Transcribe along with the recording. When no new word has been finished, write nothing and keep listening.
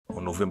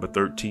On November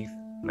 13th,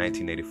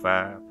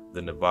 1985,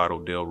 the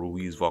Nevado del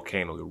Ruiz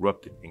volcano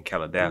erupted in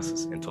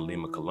Calabasas in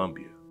Tolima,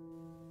 Colombia.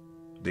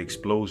 The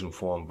explosion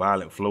formed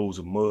violent flows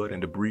of mud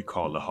and debris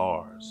called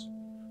lahars.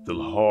 The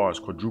lahars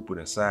quadrupled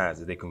in size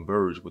as they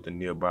converged with the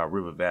nearby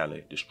river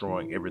valley,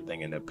 destroying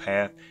everything in their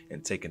path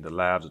and taking the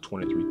lives of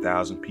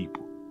 23,000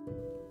 people.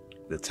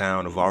 The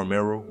town of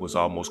Omayra was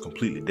almost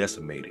completely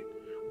decimated,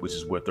 which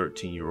is where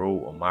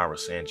 13-year-old Omayra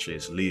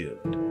Sanchez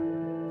lived.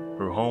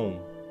 Her home,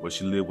 where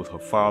she lived with her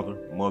father,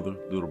 mother,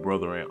 little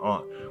brother, and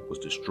aunt, was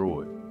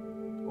destroyed.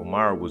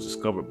 Omayra was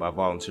discovered by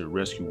volunteer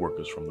rescue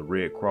workers from the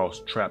Red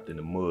Cross, trapped in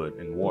the mud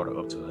and water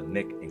up to her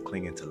neck and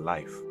clinging to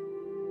life.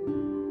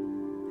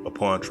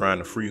 Upon trying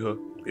to free her,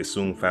 they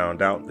soon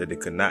found out that they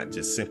could not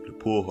just simply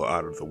pull her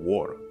out of the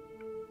water.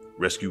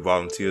 Rescue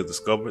volunteers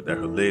discovered that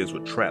her legs were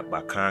trapped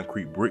by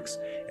concrete bricks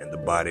and the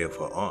body of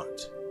her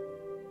aunt.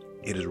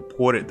 It is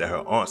reported that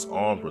her aunt's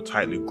arms were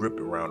tightly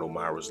gripped around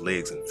Omayra's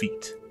legs and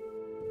feet.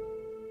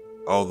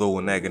 Although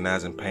in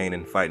agonizing pain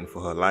and fighting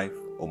for her life,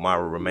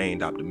 Omayra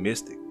remained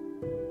optimistic.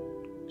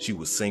 She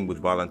would sing with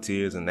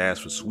volunteers and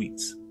ask for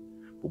sweets,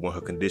 but when her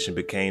condition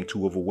became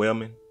too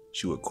overwhelming,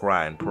 she would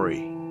cry and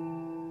pray.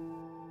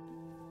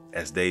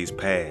 As days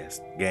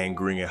passed,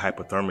 gangrene and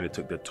hypothermia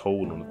took their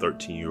toll on the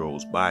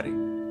 13-year-old's body.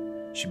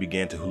 She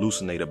began to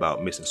hallucinate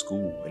about missing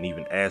school and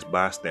even asked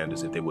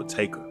bystanders if they would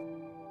take her.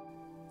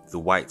 The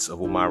whites of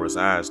Omayra's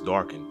eyes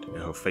darkened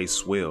and her face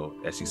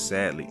swelled as she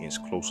sadly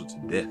inched closer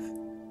to death.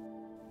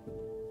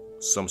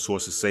 Some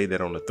sources say that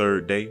on the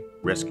third day,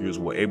 rescuers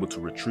were able to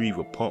retrieve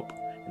a pump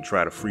and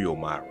try to free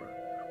Omayra,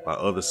 while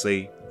others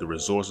say the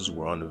resources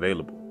were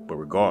unavailable, but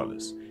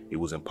regardless, it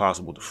was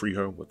impossible to free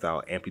her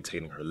without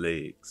amputating her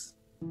legs.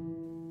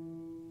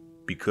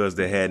 Because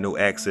they had no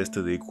access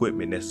to the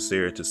equipment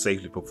necessary to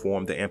safely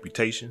perform the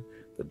amputation,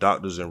 the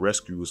doctors and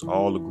rescuers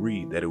all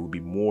agreed that it would be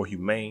more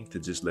humane to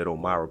just let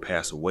Omayra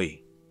pass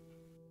away.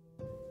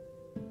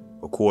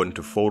 According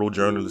to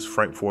photojournalist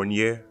Frank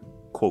Fournier,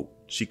 quote,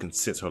 "She could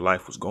sense her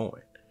life was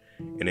going."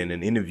 And in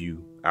an interview,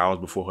 hours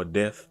before her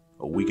death,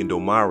 a weakened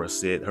Omayra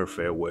said her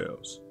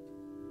farewells.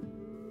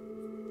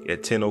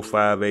 At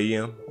 10:05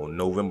 a.m. on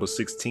November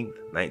 16,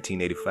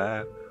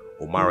 1985,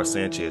 Omayra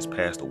Sanchez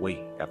passed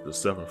away after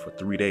suffering for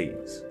 3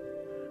 days.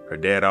 Her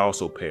dad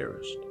also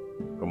perished.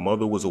 Her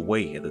mother was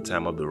away at the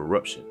time of the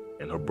eruption,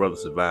 and her brother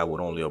survived with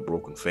only a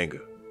broken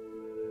finger.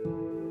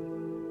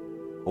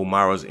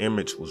 Omayra's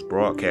image was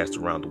broadcast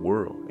around the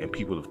world, and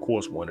people of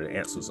course wanted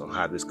answers on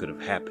how this could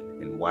have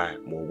happened and why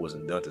more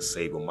wasn't done to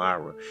save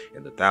Omayra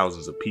and the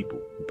thousands of people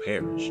who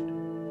perished.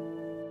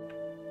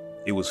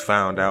 It was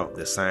found out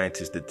that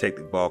scientists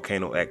detected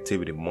volcano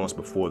activity months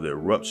before the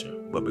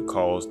eruption, but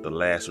because the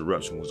last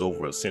eruption was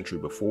over a century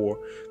before,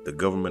 the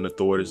government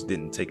authorities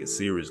didn't take it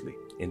seriously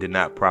and did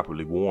not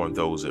properly warn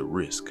those at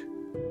risk.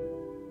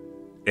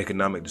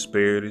 Economic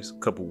disparities,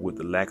 coupled with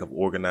the lack of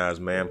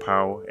organized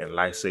manpower and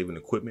life-saving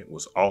equipment,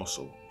 was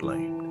also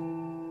blamed.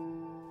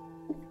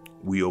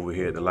 We over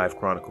here at the Life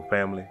Chronicle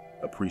family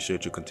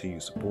appreciate your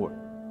continued support.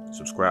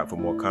 Subscribe for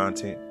more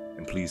content,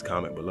 and please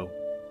comment below.